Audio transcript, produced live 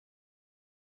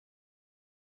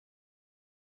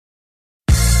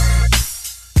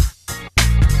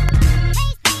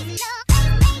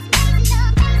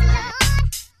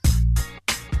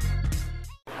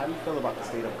feel about the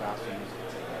state of gospel music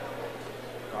today?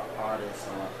 Artists,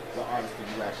 what artists do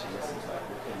you actually listen to like,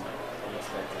 within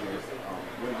respect to this?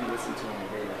 What do you listen to on the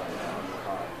radio right now in the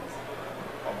car?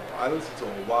 I listen to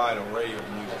a wide array of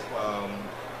music.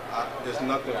 There's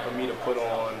nothing for me to put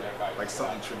on like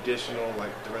something traditional,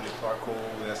 like Director Clark,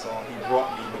 that song He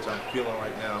Brought Me, which I'm feeling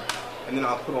right now, and then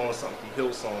I'll put on something from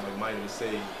Hillsong, like Mighty to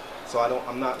Save. So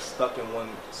I'm not stuck in one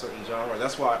certain genre.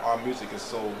 That's why our music is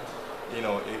so, you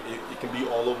know, it can be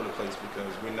all over the place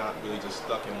because we're not really just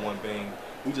stuck in one vein.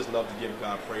 We just love to give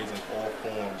God praise in all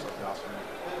forms of gospel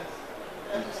music.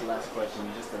 And just the last question,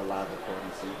 you just did a live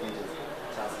recording, so you can just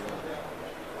tell us a little bit.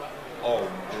 Oh,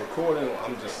 the recording,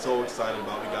 I'm just so excited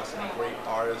about. We got some great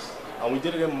artists. We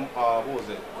did it in, what was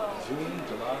it, June,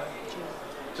 July?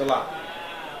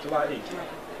 July 8th.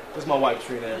 This is my wife,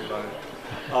 Trina, everybody.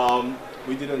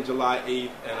 We did it on July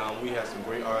 8th, and we had some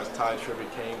great artists. Ty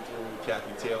Tribbett came through,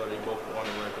 Kathy Taylor, they both were on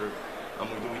the record.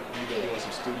 We've been doing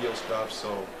some studio stuff,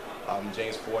 so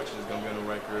James Fortune is going to be on the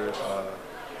record.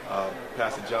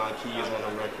 Pastor John Key is on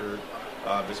the record.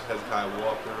 Bishop Hezekiah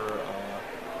Walker.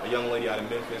 A young lady out of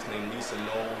Memphis named Lisa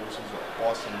Knowles, who's an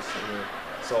awesome singer.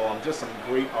 So just some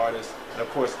great artists. And of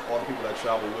course, all the people that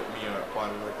travel with me are part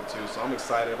of the record too. So I'm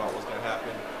excited about what's going to happen.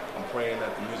 I'm praying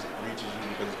that the music reaches you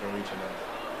because it's going to reach you now.